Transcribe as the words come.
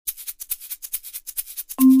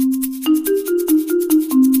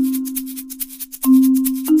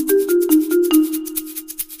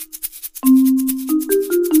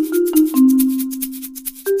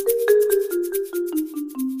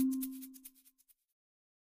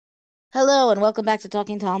Hello and welcome back to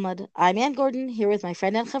Talking Talmud. I'm Ann Gordon here with my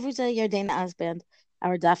friend and chavruta Yardena Asband.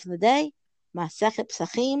 Our daf of the day, Masechet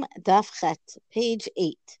Psachim, daf chet, page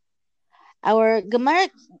 8. Our Gemara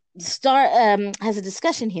has a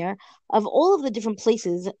discussion here of all of the different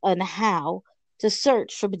places and how to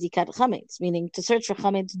search for bedikat chametz, meaning to search for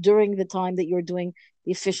chametz during the time that you're doing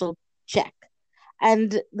the official check.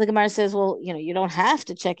 And the Gemara says, well, you don't have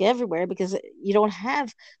to check everywhere because you don't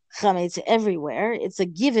have chametz everywhere. It's a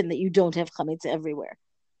given that you don't have chametz everywhere.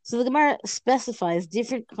 So the Gemara specifies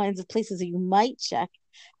different kinds of places that you might check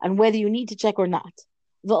and whether you need to check or not.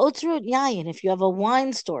 Va'otzrut yayin, if you have a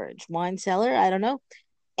wine cellar, I don't know.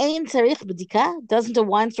 Ein tzarich b'dika, doesn't a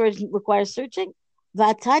wine storage require searching?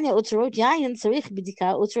 Va'tanya otzrut yayin tzarich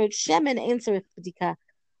b'dika, otzrut shemen ein tzarich b'dika.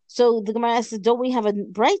 So the Gemara says, don't we have a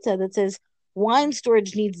breita that says wine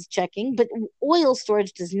storage needs checking, but oil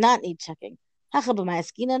storage does not need checking? So the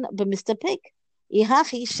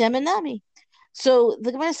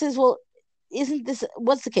Gemara says, well, isn't this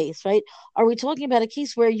what's the case, right? Are we talking about a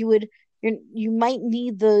case where you might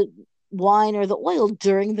need the wine or the oil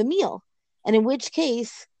during the meal? And in which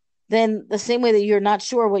case, then the same way that you're not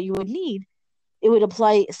sure what you would need, it would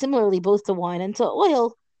apply similarly both to wine and to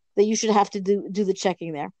oil, that you should have to do the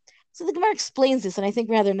checking there. So the Gemara explains this, and I think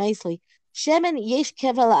rather nicely. Shemen yesh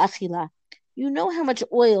keva la'achila. You know how much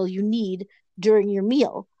oil you need during your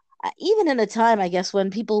meal. Even in a time, I guess,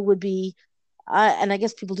 when people would be, and I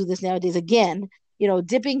guess people do this nowadays again,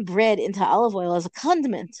 dipping bread into olive oil as a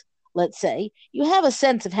condiment, let's say, you have a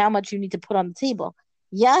sense of how much you need to put on the table.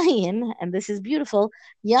 Yayin, and this is beautiful,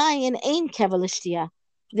 yayin ain't keva.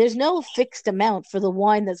 There's no fixed amount for the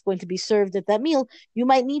wine that's going to be served at that meal. You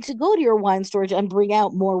might need to go to your wine storage and bring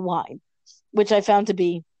out more wine, which I found to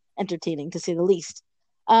be entertaining, to say the least.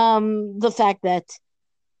 The fact that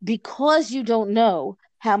because you don't know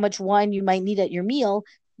how much wine you might need at your meal,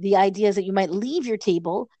 the idea is that you might leave your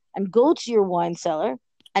table and go to your wine cellar.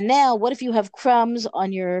 And now, what if you have crumbs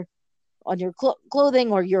on your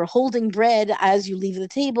clothing, or you're holding bread as you leave the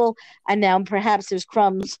table, and now perhaps there's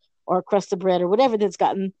crumbs or a crust of bread or whatever that's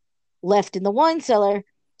gotten left in the wine cellar.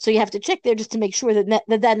 So you have to check there just to make sure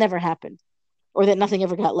that never happened, or that nothing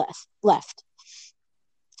ever got left.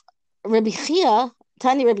 Rabbi Chia,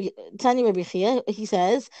 Rabbi Chia, he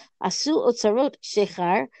says, Asu otzarot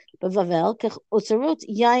shechar bevavel kech otzarot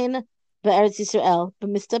yain be'eretz Yisrael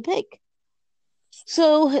b'mistapek.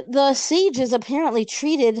 So the sages apparently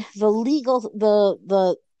treated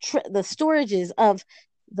the storages of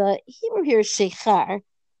the Hebrew here shechar.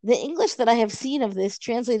 The English that I have seen of this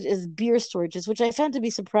translated as beer storages, which I found to be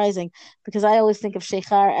surprising because I always think of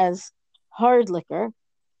shechar as hard liquor.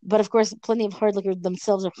 But of course, plenty of hard liquor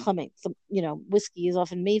themselves are chametz. Whiskey is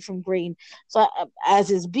often made from grain, so as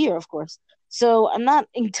is beer, of course. So I'm not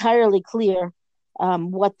entirely clear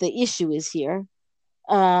what the issue is here.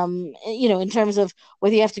 In terms of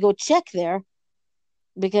whether you have to go check there,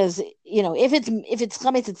 because if it's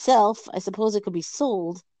chametz itself, I suppose it could be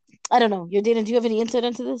sold. I don't know. Dana, do you have any insight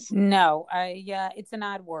into this? No, it's an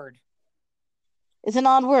odd word. It's an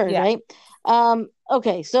odd word, Yeah. right?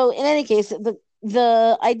 Okay, so in any case,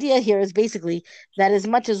 the idea here is basically that as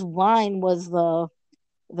much as wine was the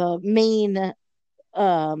main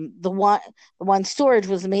the wine storage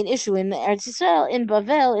was the main issue in Eretz Yisrael, in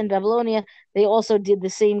Bavel, in Babylonia, they also did the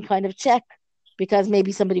same kind of check because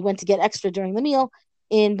maybe somebody went to get extra during the meal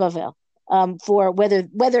in Bavel, for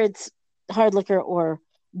whether it's hard liquor or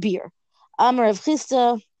beer. Amar Rav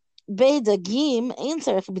Chisda, Beidagim ein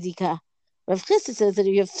tzarich b'dika. Rav Chisda says that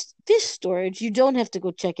if you have fish storage, you don't have to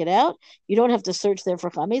go check it out. You don't have to search there for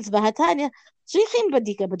chametz. V'hatanya tzrichim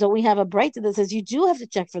b'dika. But don't we have a breita that says you do have to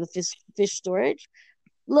check for the fish storage?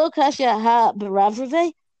 Lo kashya ha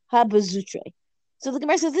b'ravreve ha b'zutre. So the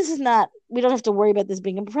Gemara says this is not. We don't have to worry about this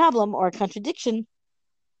being a problem or a contradiction.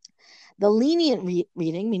 The lenient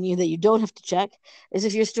reading, meaning that you don't have to check, is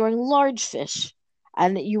if you're storing large fish.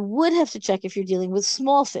 And you would have to check if you're dealing with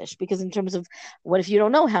small fish, because in terms of what if you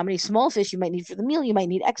don't know how many small fish you might need for the meal, you might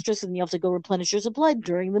need extras, so then you have to go replenish your supply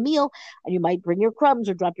during the meal, and you might bring your crumbs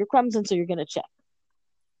or drop your crumbs, and so you're going to check.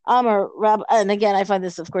 Amar Rab, and again, I find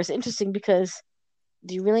this, of course, interesting because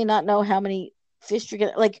do you really not know how many fish you're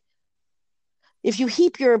going to like? If you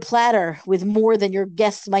heap your platter with more than your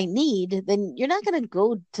guests might need, then you're not going to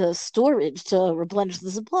go to storage to replenish the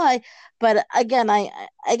supply. But again, I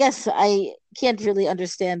guess I can't really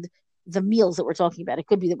understand the meals that we're talking about. It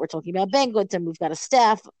could be that we're talking about banquets and we've got a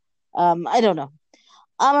staff. I don't know.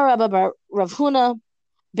 Amar Rabba Rav Huna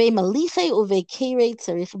be maliche uve kere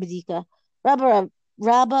tzarich b'dika.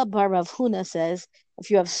 Rabba bar Rav Huna says if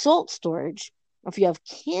you have salt storage, or if you have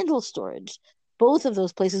candle storage, both of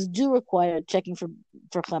those places do require checking for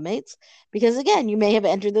chametz, because again, you may have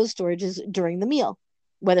entered those storages during the meal,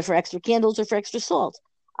 whether for extra candles or for extra salt.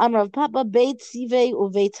 Rav Papa Beit Sive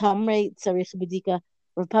Uveit Hamre Tzarich Bedika.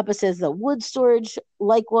 Rav Papa says that wood storage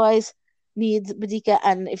likewise needs bedika,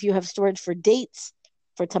 and if you have storage for dates,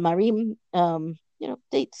 for tamarim,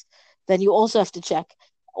 dates, then you also have to check.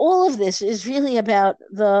 All of this is really about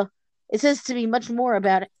it says to be much more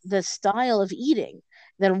about the style of eating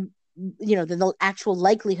than than the actual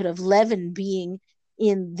likelihood of leaven being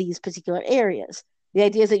in these particular areas. The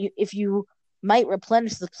idea is that if you might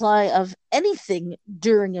replenish the supply of anything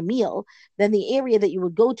during a meal, then the area that you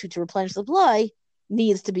would go to replenish the supply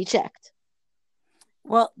needs to be checked.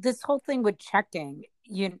 Well, this whole thing with checking,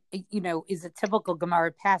 is a typical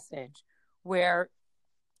Gemara passage where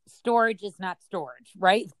storage is not storage,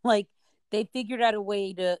 right? Like they figured out a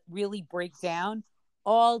way to really break down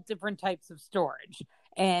all different types of storage.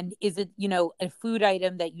 And is it, a food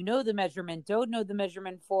item that the measurement, don't know the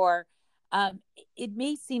measurement for? It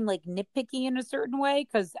may seem like nitpicky in a certain way,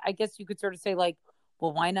 because I guess you could sort of say like,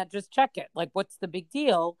 well, why not just check it? Like, what's the big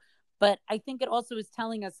deal? But I think it also is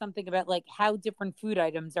telling us something about like how different food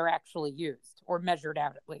items are actually used or measured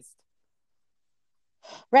out, at least.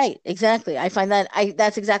 Right, exactly. I find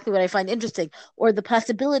that's exactly what I find interesting. Or the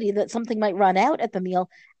possibility that something might run out at the meal,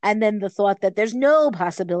 and then the thought that there's no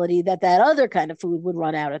possibility that other kind of food would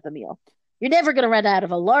run out at the meal. You're never going to run out of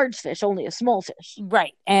a large fish, only a small fish.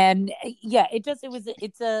 Right. And yeah,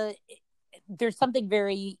 there's something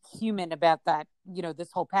very human about that,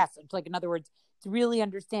 this whole passage. Like, in other words, it's really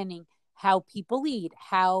understanding how people eat,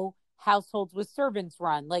 how households with servants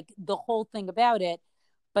run, like the whole thing about it.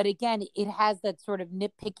 But again, it has that sort of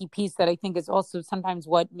nitpicky piece that I think is also sometimes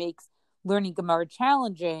what makes learning Gemara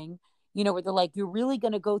challenging, where they're like, you're really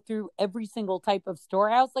going to go through every single type of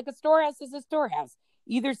storehouse. Like a storehouse is a storehouse.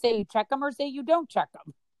 Either say you check them or say you don't check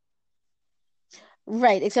them.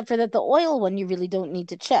 Right, except for that the oil one you really don't need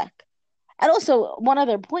to check. And also, one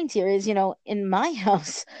other point here is, in my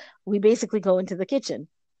house, we basically go into the kitchen.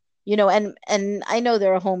 And I know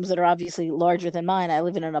there are homes that are obviously larger than mine. I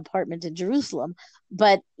live in an apartment in Jerusalem,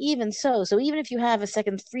 but even so even if you have a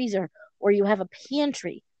second freezer or you have a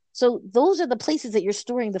pantry, so those are the places that you're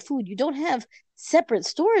storing the food. You don't have separate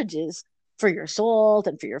storages for your salt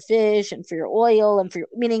and for your fish and for your oil and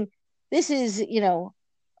meaning this is,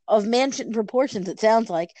 of mansion proportions, it sounds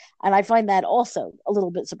like, and I find that also a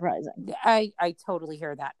little bit surprising. I totally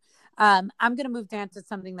hear that. I'm going to move down to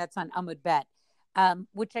something that's on Amud Bet.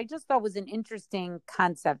 Which I just thought was an interesting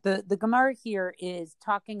concept. The Gemara here is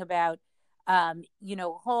talking about,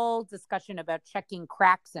 whole discussion about checking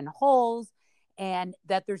cracks and holes, and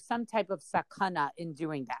that there's some type of sakana in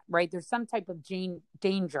doing that, right? There's some type of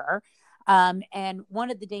danger. And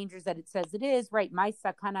one of the dangers that it says it is, right, my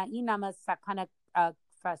sakana inama sakana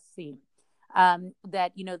fasim,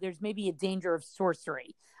 that, there's maybe a danger of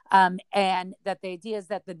sorcery. And that the idea is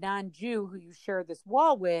that the non-Jew who you share this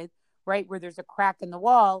wall with, right, where there's a crack in the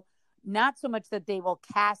wall, not so much that they will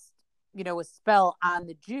cast, a spell on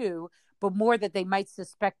the Jew, but more that they might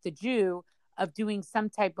suspect the Jew of doing some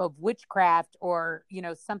type of witchcraft or,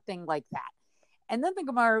 something like that. And then the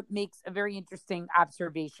Gemara makes a very interesting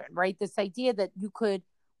observation, right? This idea that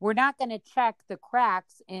we're not going to check the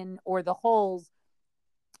cracks in or the holes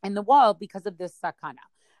in the wall because of this sakana.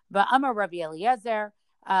 But Amar Rabbi Eliezer,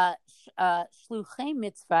 shluchei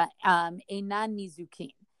mitzvah, einan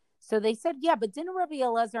nizukin. So they said, yeah, but didn't Rabbi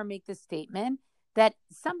Elazar make the statement that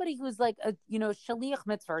somebody who's like a, shaliach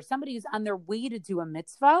mitzvah, or somebody who's on their way to do a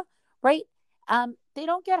mitzvah, right? They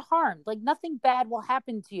don't get harmed. Like nothing bad will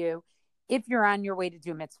happen to you if you're on your way to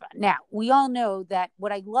do a mitzvah. Now, we all know that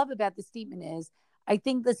what I love about the statement is, I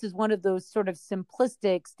think this is one of those sort of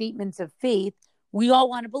simplistic statements of faith we all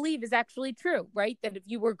want to believe is actually true, right? That if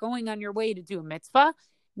you were going on your way to do a mitzvah,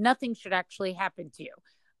 nothing should actually happen to you.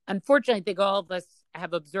 Unfortunately, I think all of us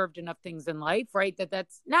have observed enough things in life, right,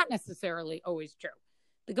 that's not necessarily always true.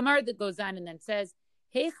 The Gemara that goes on and then says,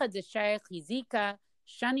 Heicha d'shayach hizika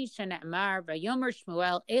shani shena'amar vayomer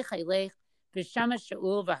Shmuel echaylech v'shama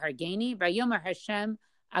Shaul v'hargeni vayomer Hashem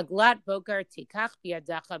aglat bogar tikach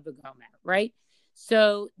biadacha v'gomer, right?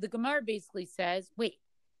 So the Gemara basically says, wait,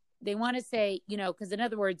 they want to say, because in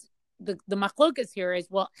other words, the machlokas here is,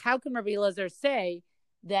 well, how can Rabbi Elazar say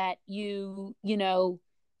that you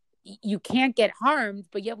can't get harmed,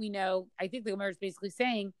 but yet we know, I think the Gemara is basically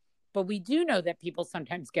saying, but we do know that people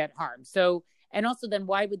sometimes get harmed. So, and also then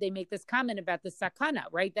why would they make this comment about the sakana,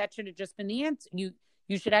 right? That should have just been the answer. You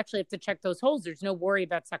should actually have to check those holes. There's no worry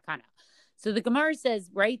about sakana. So the Gemara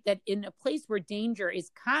says, right, that in a place where danger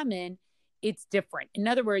is common, it's different. In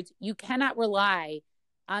other words, you cannot rely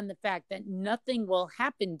on the fact that nothing will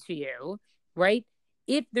happen to you, right?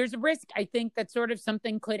 If there's a risk, I think that sort of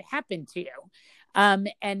something could happen to you.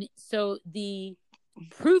 And so the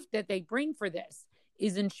proof that they bring for this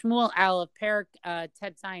is in Shmuel Aleph, Perak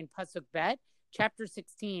Tet Zayin Pasuk Bet, chapter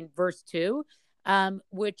 16, verse 2,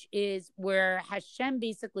 which is where Hashem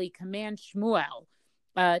basically commands Shmuel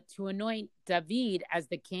to anoint David as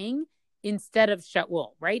the king instead of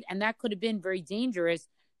Shaul, right? And that could have been very dangerous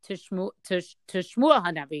to Shmuel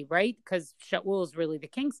Hanavi, right? Because Shaul is really the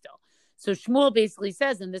king still. So Shmuel basically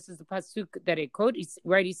says, and this is the pasuk that I quote,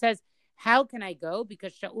 right? He says, "How can I go?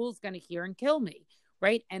 Because Shaul's going to hear and kill me."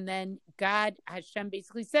 Right. And then God, Hashem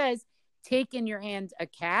basically says, take in your hands a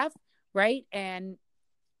calf, right? And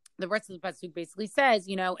the rest of the pasuk basically says,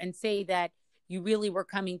 and say that you really were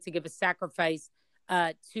coming to give a sacrifice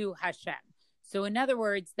to Hashem. So in other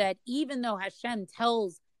words, that even though Hashem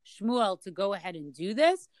tells Shmuel to go ahead and do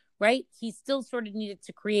this, right, he still sort of needed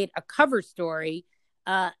to create a cover story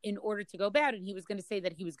in order to go about it. He was going to say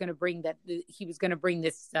that he was going to bring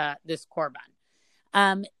this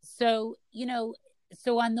korban.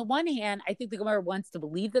 So on the one hand, I think the Gemara wants to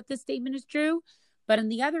believe that this statement is true, but on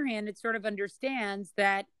the other hand, it sort of understands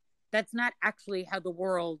that that's not actually how the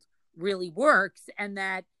world really works, and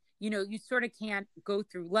that, you sort of can't go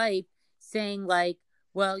through life saying like,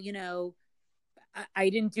 well, I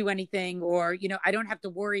didn't do anything, or, I don't have to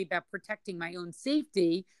worry about protecting my own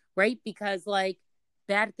safety, right? Because like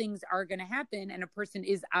bad things are going to happen, and a person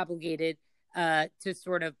is obligated to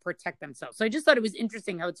sort of protect themselves. So I just thought it was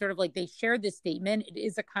interesting how it's sort of like they share this statement. It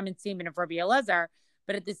is a common statement of Rabbi Elazar,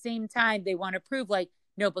 but at the same time, they want to prove like,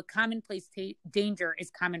 no, but commonplace danger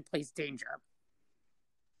is commonplace danger.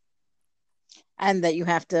 And that you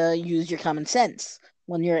have to use your common sense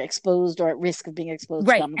when you're exposed or at risk of being exposed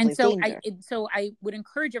to commonplace danger. So I would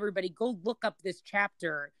encourage everybody, go look up this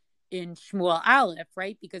chapter in Shmuel Aleph,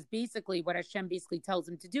 right? Because basically what Hashem basically tells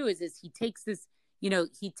him to do is he takes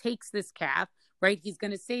this calf, right? He's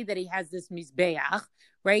going to say that he has this mizbeach,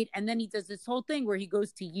 right? And then he does this whole thing where he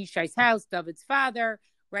goes to Yishai's house, David's father,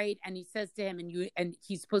 right? And he says to him, and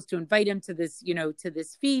he's supposed to invite him to this, to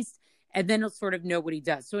this feast, and then he'll sort of know what he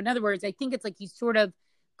does. So in other words, I think it's like he sort of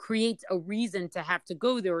creates a reason to have to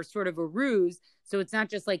go there, or sort of a ruse. So it's not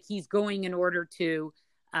just like he's going in order to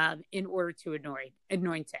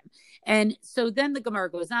anoint him. And so then the Gemara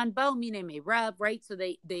goes on, Bal mine me Rav, right? So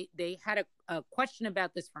they had a question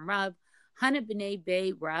about this from Rav. Hana b'nei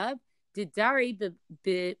be Rav, didari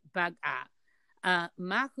b'bag'a,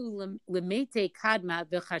 mahu lemete kadma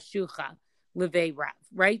v'chashucha levei Rav,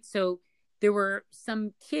 right? So there were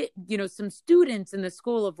some some students in the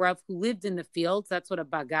school of Rav who lived in the fields. That's what a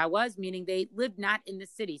baga was, meaning they lived not in the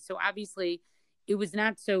city. So obviously it was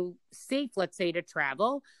not so safe, let's say, to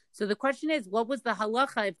travel. So the question is, what was the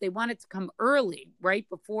halacha if they wanted to come early, right,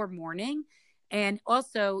 before morning? And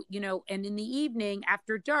also, and in the evening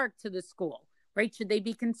after dark to the school, right? Should they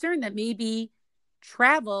be concerned that maybe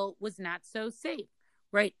travel was not so safe,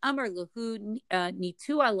 right? Amar luhu nitu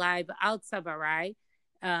alai al savarai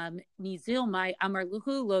nizil mai amar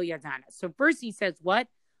luhu lo yadana. So first he says, what?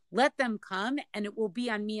 Let them come and it will be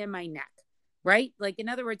on me and my neck. Right? Like, in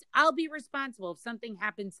other words, I'll be responsible if something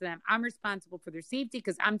happens to them. I'm responsible for their safety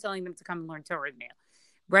because I'm telling them to come and learn Torah with me.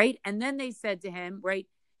 Right? And then they said to him, right,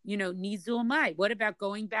 Nizul Mai, what about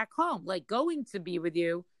going back home? Like, going to be with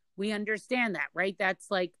you, we understand that, right?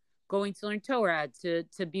 That's like going to learn Torah,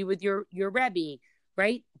 to be with your Rebbe,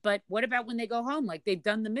 right? But what about when they go home? Like, they've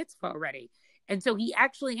done the mitzvah already. And so he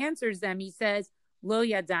actually answers them. He says, Lo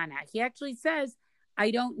Yadana. He actually says,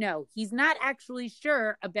 I don't know. He's not actually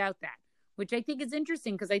sure about that, which I think is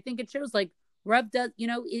interesting because I think it shows like Rav does,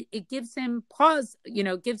 it gives him pause,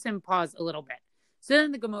 a little bit. So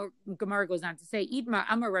then the Gemara goes on to say, Idma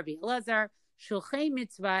Amar Rabbi Elazar, Shulchei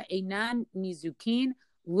mitzvah einan nizukin,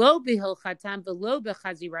 lo bihilchatan velo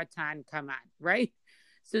bechaziratan kaman, right?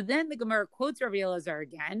 So then the Gemara quotes Rabbi Elazar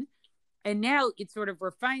again, and now it sort of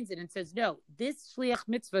refines it and says, no, this shliach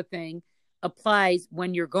mitzvah thing applies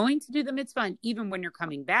when you're going to do the mitzvah and even when you're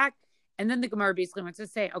coming back. And then the Gemara basically wants to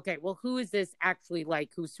say, okay, well, who is this actually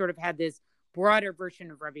like, who sort of had this broader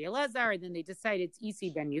version of Rabbi Elazar? And then they decided it's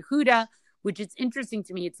Isi ben Yehuda, which is interesting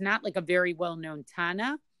to me. It's not like a very well-known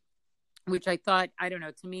Tana, which I thought, I don't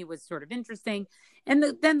know, to me was sort of interesting. And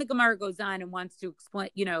then the Gemara goes on and wants to explain,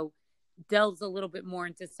 delves a little bit more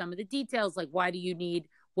into some of the details, like why do you need,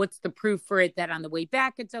 what's the proof for it that on the way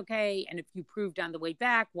back it's okay? And if you proved on the way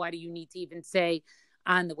back, why do you need to even say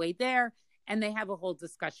on the way there? And they have a whole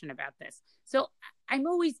discussion about this. So I'm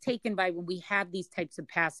always taken by when we have these types of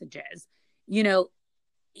passages,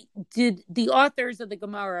 did the authors of the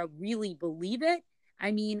Gemara really believe it?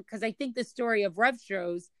 I mean, because I think the story of Rev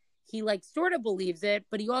shows he like sort of believes it,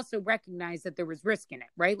 but he also recognized that there was risk in it,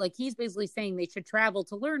 right? Like he's basically saying they should travel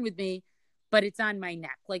to learn with me, but it's on my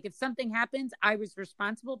neck. Like if something happens, I was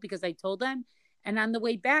responsible because I told them. And on the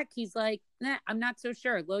way back, he's like, nah, I'm not so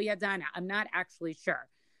sure. Lo yadana. I'm not actually sure.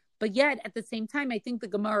 But yet at the same time, I think the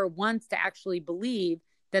Gemara wants to actually believe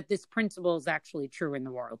that this principle is actually true in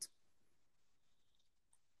the world.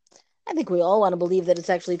 I think we all want to believe that it's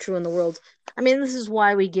actually true in the world. I mean, this is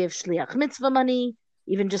why we give shliach mitzvah money,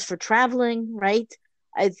 even just for traveling, right?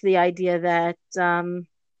 It's the idea that,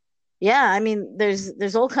 yeah, I mean,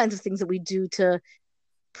 there's all kinds of things that we do to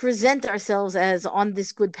present ourselves as on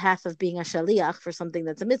this good path of being a shaliach for something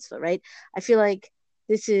that's a mitzvah, right? I feel like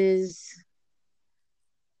this is,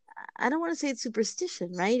 I don't want to say it's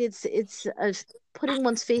superstition, right? It's putting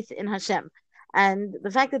one's faith in Hashem. And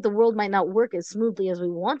the fact that the world might not work as smoothly as we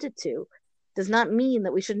want it to does not mean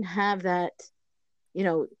that we shouldn't have that,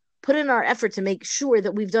 put in our effort to make sure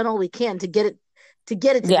that we've done all we can to get it to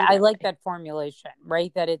Yeah, I like way. that formulation,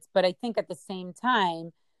 right? That it's, but I think at the same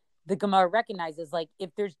time, the Gemara recognizes like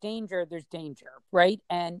if there's danger, right?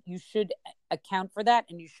 And you should account for that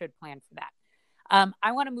and you should plan for that.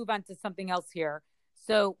 I want to move on to something else here.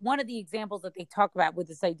 So one of the examples that they talk about with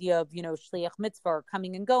this idea of, shliach mitzvah or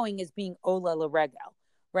coming and going is being ola l'regel,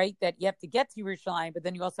 right? That you have to get to Yerushalayim, but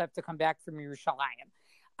then you also have to come back from Yerushalayim.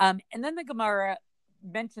 And then the Gemara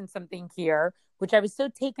mentioned something here, which I was so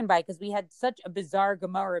taken by because we had such a bizarre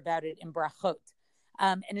Gemara about it in Brachot.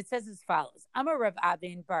 And it says as follows: Amar Rav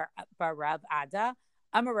Avin bar Rav Ada,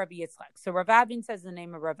 Amar Rav Yitzchak. So Rav Avin says the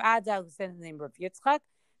name of Rav Ada, who says the name of Rav Yitzchak.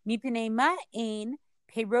 Mipnei ma'in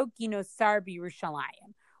perot ginosar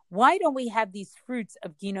b'Yerushalayim. Why don't we have these fruits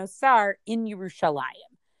of ginosar in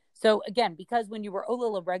Yerushalayim? So again, because when you were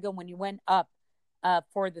Ola L'Rega, when you went up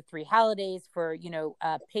for the 3 holidays, for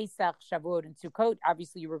Pesach, Shavuot, and Sukkot,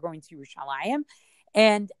 obviously you were going to Yerushalayim.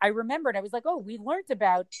 And I remembered, I was like, oh, we learned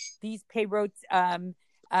about these perot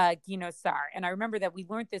ginosar. And I remember that we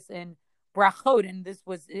learned this in Brachot, and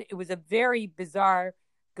it was a very bizarre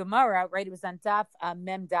Gemara, right? It was on Daf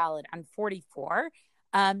Mem Daled on 44.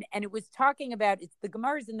 And it was talking about, the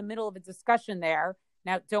Gemara is in the middle of a discussion there.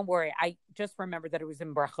 Now, don't worry, I just remembered that it was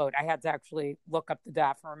in Brachot. I had to actually look up the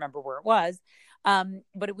Daf and remember where it was.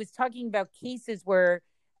 But it was talking about cases where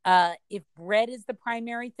if bread is the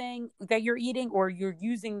primary thing that you're eating, or you're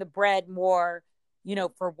using the bread more,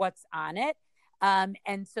 for what's on it.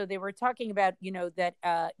 And so they were talking about, that,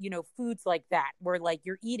 foods like that, where like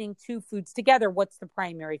you're eating 2 foods together. What's the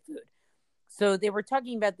primary food? So they were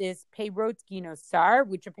talking about this perot ginosar,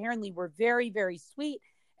 which apparently were very, very sweet.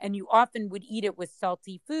 And you often would eat it with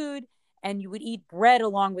salty food, and you would eat bread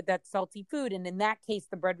along with that salty food. And in that case,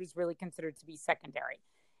 the bread was really considered to be secondary.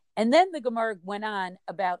 And then the Gemara went on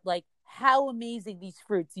about like how amazing these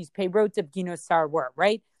fruits, these perot of ginosar were,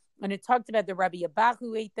 right? And it talked about the Rabbi Abba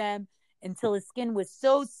who ate them until his skin was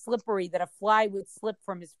so slippery that a fly would slip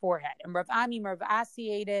from his forehead. And Rav Ami and Rav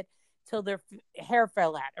Asi ate it till their hair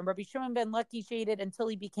fell out. And Rabbi Shimon ben Lakish ate it until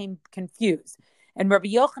he became confused. And Rabbi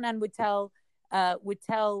Yochanan would tell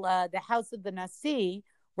the house of the Nasi,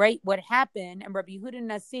 right, what happened. And Rabbi Yehuda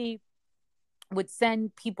Nasi would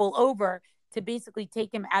send people over to basically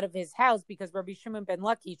take him out of his house, because Rabbi Shimon ben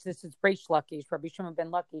Lakish, this is Reish Lakish, Rabbi Shimon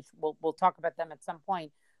ben Lakish, we'll talk about them at some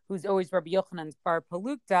point, who's always Rabbi Yochanan's bar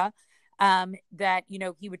palukta, that,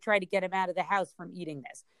 he would try to get him out of the house from eating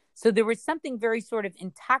this. So there was something very sort of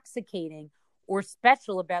intoxicating or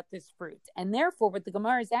special about this fruit. And therefore, what the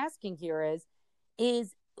Gemara is asking here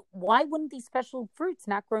is why wouldn't these special fruits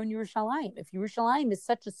not grow in Yerushalayim? If Yerushalayim is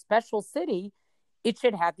such a special city, it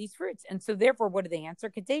should have these fruits. And so therefore, what do they answer?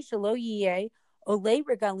 Kadesha lo yiyeh ole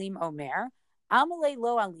regalim omer, amale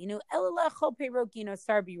lo alinu, elala chol perot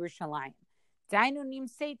ginosar b'Yerushalayim. Dainu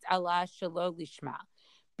nimseit ala shelo lishma.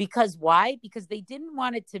 Because why? Because they didn't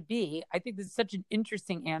want it to be, I think this is such an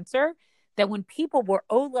interesting answer, that when people were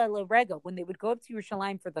Ola L'Rega, when they would go up to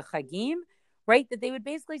Yerushalayim for the Chagim, right, that they would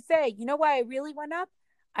basically say, you know why I really went up?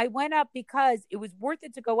 I went up because it was worth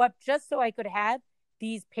it to go up just so I could have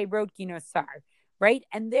these perot ginosar, right?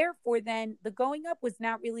 And therefore, then, the going up was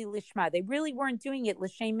not really lishma. They really weren't doing it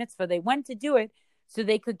l'shem mitzvah. They went to do it so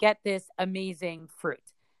they could get this amazing fruit.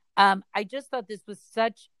 I just thought this was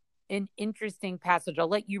such an interesting passage. I'll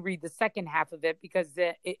let you read the second half of it, because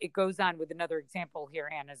it goes on with another example here,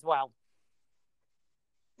 Anne, as well.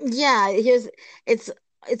 Yeah,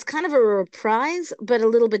 it's kind of a reprise, but a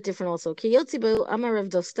little bit different also. Kiyotzibo Amar Rav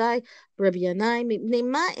Dostai Rabbi Yanai Mipnei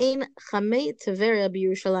Ma'ein Chamei Tiberia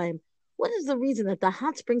b'Yerushalayim. What is the reason that the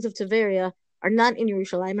hot springs of Tiberia are not in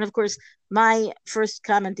Yerushalayim? And of course, my first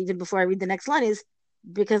comment, even before I read the next line, is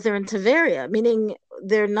because they're in Tiberia, meaning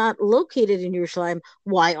they're not located in Yerushalayim.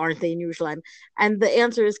 Why aren't they in Yerushalayim? And the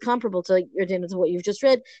answer is comparable to to what you've just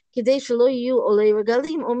read. Kidei shelo yiyu olei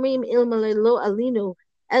regalim omrim ilmale lo alinu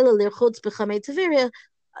ela lirchotz b'chamei Tiberia.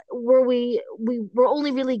 Were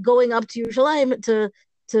only really going up to Yerushalayim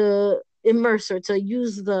to immerse or to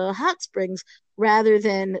use the hot springs rather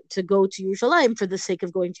than to go to Yerushalayim for the sake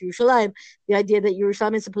of going to Yerushalayim. The idea that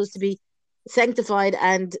Yerushalayim is supposed to be sanctified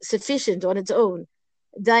and sufficient on its own.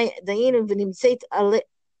 So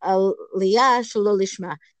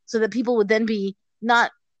that people would then be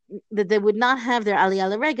not that they would not have their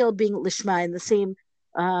aliyah regel being lishma in the same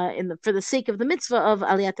for the sake of the mitzvah of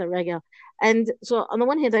aliyat regel. And so on the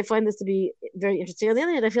one hand, I find this to be very interesting. On the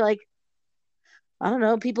other hand, I feel like I don't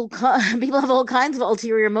know. People have all kinds of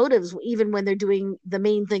ulterior motives, even when they're doing the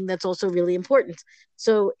main thing that's also really important.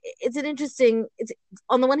 So it's an interesting. It's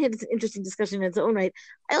on the one hand, it's an interesting discussion in its own right.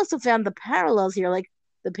 I also found the parallels here, like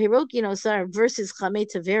the Perokin Osar versus Chamei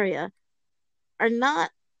Tiberia, are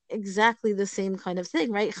not exactly the same kind of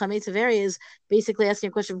thing, right? Chamei Tiberia is basically asking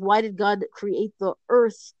a question of why did God create the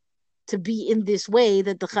earth to be in this way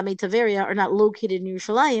that the Chamei Tiberia are not located in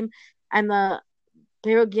Yerushalayim, and the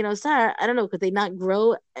Pero ginosar, I don't know, could they not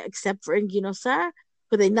grow except for in ginosar?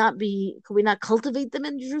 Could we not cultivate them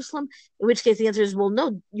in Jerusalem? In which case the answer is, well,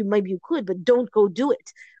 no, maybe you could, but don't go do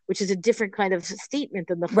it, which is a different kind of statement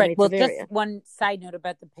than the right. Well, Tiberia. Just one side note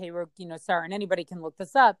about the Pero ginosar, and anybody can look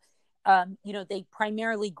this up. They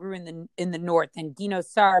primarily grew in the north, and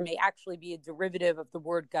ginosar may actually be a derivative of the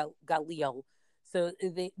word Galil. So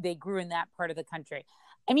they grew in that part of the country.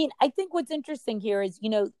 I mean, I think what's interesting here is,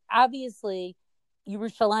 obviously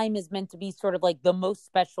Yerushalayim is meant to be sort of like the most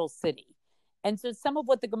special city. And so some of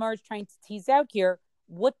what the Gemara is trying to tease out here,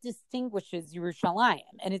 what distinguishes Yerushalayim?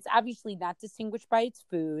 And it's obviously not distinguished by its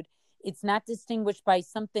food. It's not distinguished by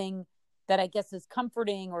something that I guess is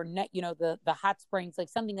comforting or, the hot springs, like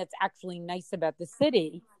something that's actually nice about the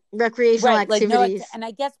city. Recreational activities. And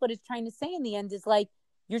I guess what it's trying to say in the end is like,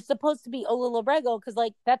 you're supposed to be Ola Labrego because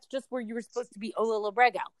like that's just where you were supposed to be Ola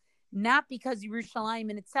Labrego. Not because Yerushalayim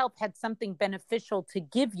in itself had something beneficial to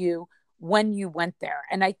give you when you went there.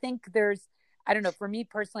 And I think I don't know, for me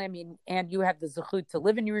personally, I mean, and you have the zechut to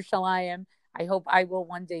live in Yerushalayim. I hope I will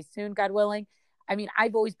one day soon, God willing. I mean,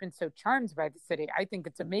 I've always been so charmed by the city. I think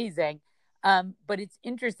it's amazing. But it's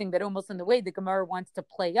interesting that almost in the way the Gemara wants to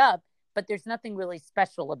play up, but there's nothing really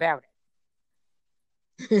special about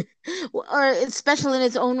it. Or it's special in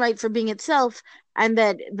its own right for being itself, and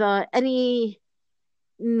that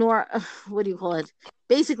what do you call it?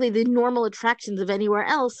 Basically, the normal attractions of anywhere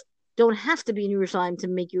else don't have to be in Yerushalayim to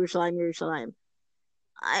make Yerushalayim.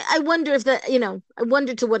 I wonder if that, I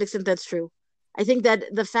wonder to what extent that's true. I think that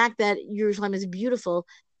the fact that Yerushalayim is beautiful,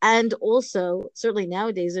 and also certainly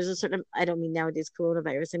nowadays there's a certain, I don't mean nowadays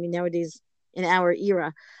coronavirus, I mean nowadays in our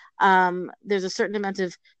era, there's a certain amount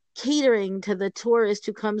of catering to the tourist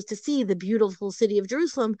who comes to see the beautiful city of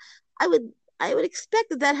Jerusalem. I would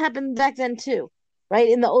expect that happened back then too. Right,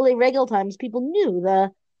 in the Ole Regel times, people knew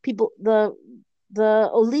the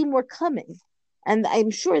Olim were coming, and I'm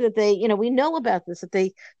sure that they, we know about this, that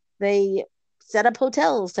they set up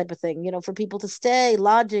hotels type of thing, for people to stay,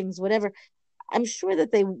 lodgings, whatever. I'm sure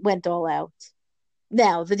that they went all out.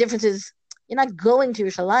 Now the difference is you're not going to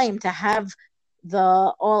Yerushalayim to have the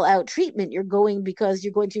all out treatment. You're going because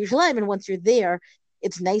you're going to Yerushalayim, and once you're there,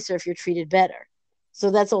 it's nicer if you're treated better.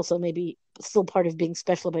 So that's also maybe still part of being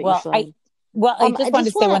special about Yerushalayim. I just want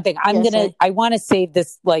to say one thing. I want to save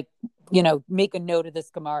this, make a note of this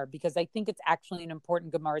Gemara because I think it's actually an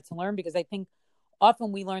important Gemara to learn because I think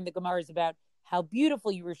often we learn the Gemaras about how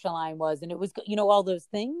beautiful Yerushalayim was and it was, all those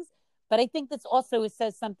things. But I think that's also, it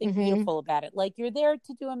says something beautiful about it. Like you're there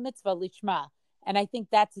to do a mitzvah, lishma. And I think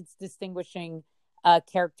that's its distinguishing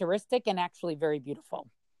characteristic and actually very beautiful.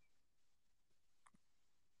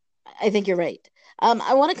 I think you're right.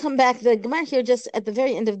 I want to come back. The Gemara here, just at the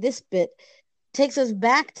very end of this bit, takes us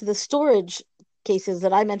back to the storage cases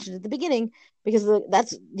that I mentioned at the beginning, because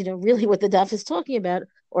that's really what the daf is talking about,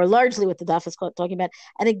 or largely what the daf is talking about.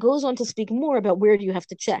 And it goes on to speak more about where do you have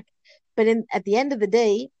to check. But at the end of the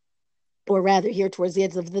day, or rather here towards the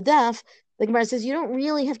end of the daf, the Gemara says you don't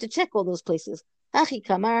really have to check all those places. Hachi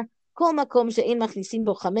kamar kol makom she'ein machnisim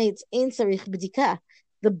bo chametz ein tzarich b'dika.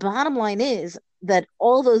 The bottom line is that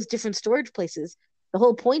all those different storage places, the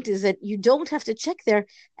whole point is that you don't have to check there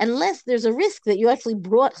unless there's a risk that you actually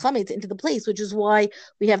brought chametz into the place, which is why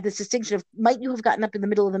we have this distinction of might you have gotten up in the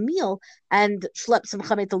middle of the meal and schlepped some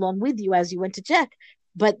chametz along with you as you went to check.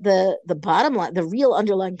 But the bottom line, the real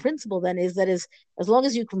underlying principle then is that is as long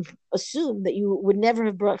as you can assume that you would never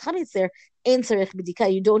have brought chametz there, ein tzarich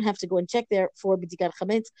b'dika, you don't have to go and check there for b'dikat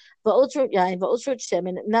chametz. Va'otrot yain, va'otrot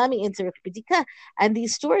shemen, nami ein tzarich b'dika, and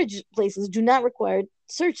these storage places do not require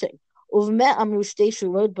searching. Uvme amru shtei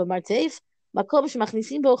shurot b'marteif, makom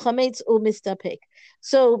shemachnisim bo chametz u'mistapek.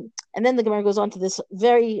 So, and then the Gemara goes on to this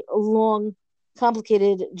very long,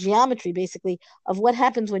 complicated geometry, basically, of what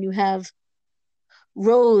happens when you have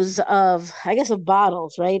rows of, I guess, of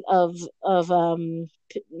bottles, right? Of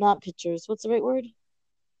not pitchers. What's the right word?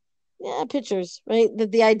 Yeah, pitchers, right?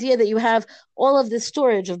 The idea that you have all of this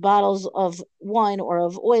storage of bottles of wine or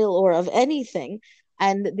of oil or of anything,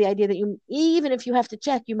 and the idea that you, even if you have to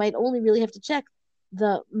check, you might only really have to check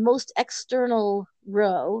the most external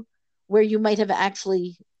row where you might have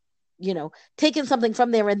actually, taken something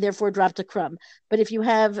from there and therefore dropped a crumb. But if you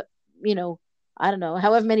have, you know, I don't know,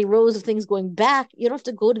 however many rows of things going back, you don't have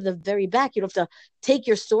to go to the very back. You don't have to take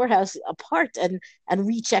your storehouse apart and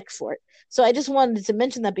recheck for it. So I just wanted to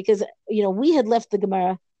mention that because we had left the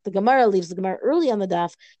Gemara. The Gemara leaves the Gemara early on the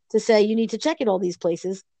daf to say you need to check at all these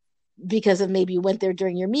places because of maybe you went there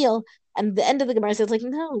during your meal. And the end of the Gemara says like,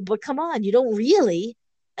 no, but come on, you don't really,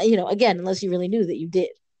 again, unless you really knew that you did.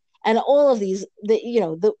 And all of these,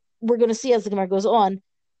 we're going to see as the Gemara goes on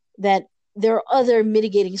that there are other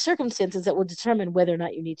mitigating circumstances that will determine whether or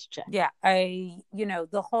not you need to check. Yeah,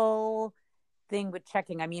 the whole thing with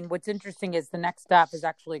checking. I mean, what's interesting is the next stop is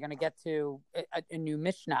actually going to get to a new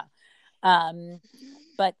Mishnah.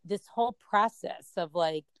 But this whole process of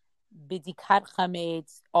like bidikat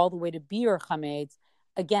chametz all the way to biur chametz,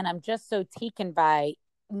 again, I'm just so taken by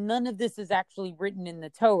none of this is actually written in the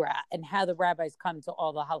Torah and how the rabbis come to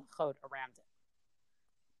all the halachot around it.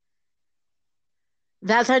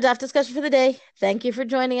 That's our daf discussion for the day. Thank you for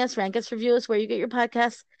joining us. Rank us, review us where you get your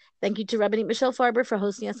podcasts. Thank you to Rabbanit Michelle Farber for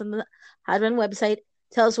hosting us on the Hadran website.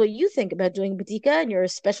 Tell us what you think about doing B'dika and your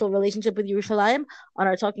special relationship with Yerushalayim on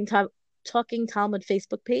our Talking Talmud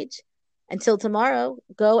Facebook page. Until tomorrow,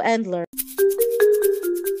 go and learn.